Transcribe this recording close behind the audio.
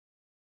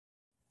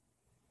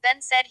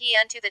Then said he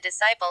unto the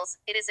disciples,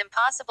 It is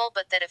impossible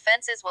but that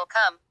offenses will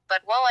come,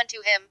 but woe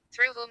unto him,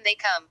 through whom they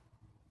come.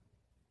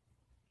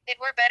 It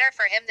were better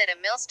for him that a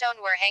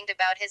millstone were hanged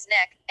about his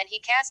neck, and he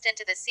cast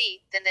into the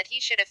sea, than that he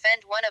should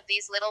offend one of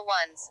these little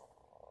ones.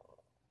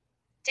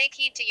 Take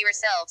heed to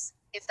yourselves.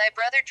 If thy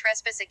brother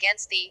trespass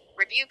against thee,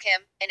 rebuke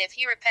him, and if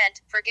he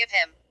repent, forgive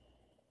him.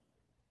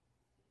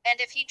 And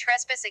if he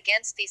trespass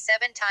against thee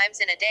 7 times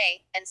in a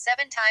day, and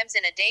 7 times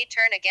in a day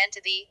turn again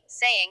to thee,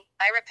 saying,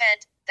 I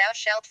repent, thou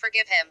shalt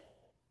forgive him.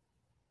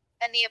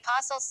 And the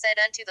apostles said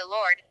unto the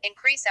Lord,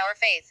 Increase our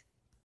faith.